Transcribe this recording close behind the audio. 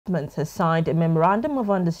Government has signed a Memorandum of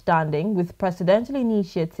Understanding with Presidential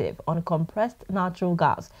Initiative on Compressed Natural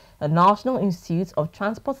Gas and National Institute of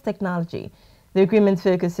Transport Technology. The agreement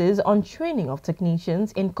focuses on training of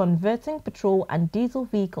technicians in converting petrol and diesel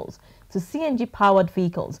vehicles to CNG-powered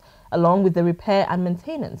vehicles, along with the repair and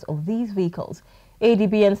maintenance of these vehicles.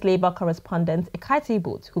 ADBN's Labour correspondent Ekaette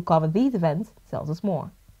Ibuot, who covered these events, tells us more.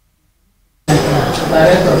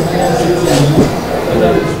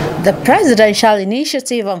 The presidential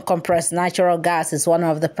initiative on compressed natural gas is one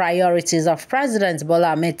of the priorities of President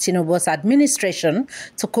Bola Ahmed Tinubu's administration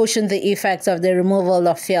to cushion the effects of the removal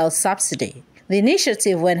of fuel subsidy. The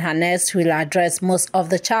initiative, when harnessed, will address most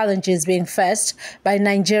of the challenges being faced by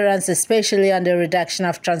Nigerians, especially on the reduction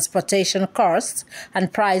of transportation costs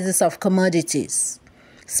and prices of commodities.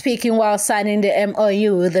 Speaking while signing the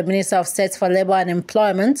MOU, the Minister of State for Labour and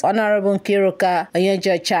Employment, Honorable Ekaette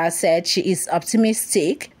Ibuot, said she is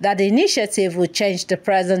optimistic that the initiative will change the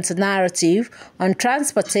present narrative on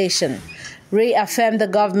transportation, reaffirm the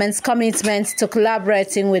government's commitment to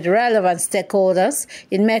collaborating with relevant stakeholders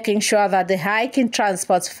in making sure that the hike in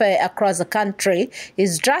transport fare across the country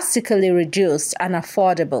is drastically reduced and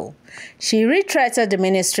affordable. She reiterated the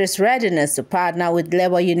ministry's readiness to partner with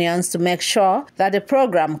labor unions to make sure that the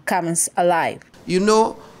program comes alive. You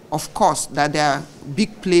know, of course, that there are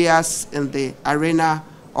big players in the arena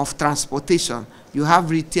of transportation. You have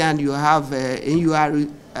RITI, you have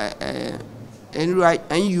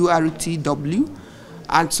NURTW,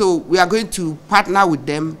 and so we are going to partner with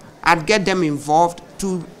them and get them involved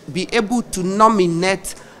to be able to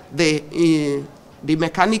nominate the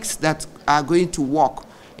mechanics that are going to work.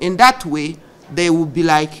 In that way, they will be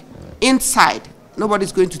like inside.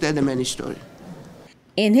 Nobody's going to tell them any story.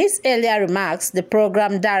 In his earlier remarks, the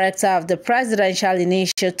program director of the Presidential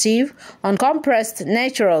Initiative on Compressed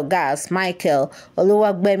Natural Gas, Michael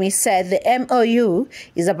Oluwagbemi, said the MOU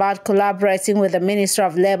is about collaborating with the Ministry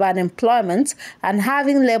of Labour and Employment and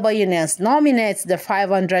having labor unions nominate the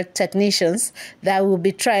 500 technicians that will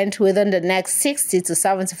be trained within the next 60 to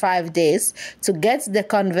 75 days to get the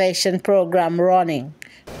conversion program running.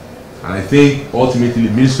 And I think ultimately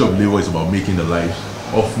the Ministry of Labour is about making the lives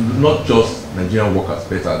of not just Nigerian workers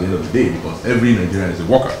better at the end of the day, because every Nigerian is a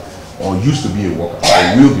worker, or used to be a worker,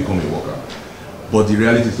 or will become a worker. But the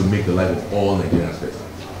reality is to make the life of all Nigerians better.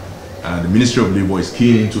 And the Ministry of Labour is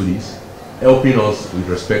keen into this, helping us with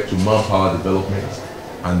respect to manpower development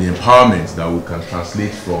and the empowerment that we can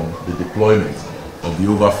translate from the deployment of the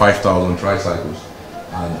over 5,000 tricycles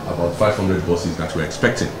and about 500 buses that we're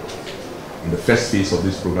expecting in the first phase of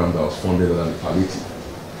this program that was funded under the palliative,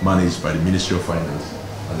 managed by the Ministry of Finance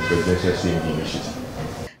and the Presidential CNG initiative.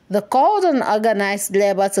 The call on organized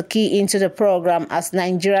labor to key into the program, as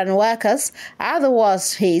Nigerian workers are the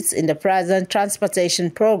worst hit in the present transportation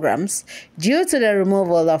programs due to the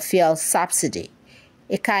removal of fuel subsidy.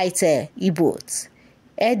 Ekaette Ibuot,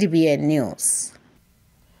 ADBN News.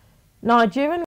 Nigerian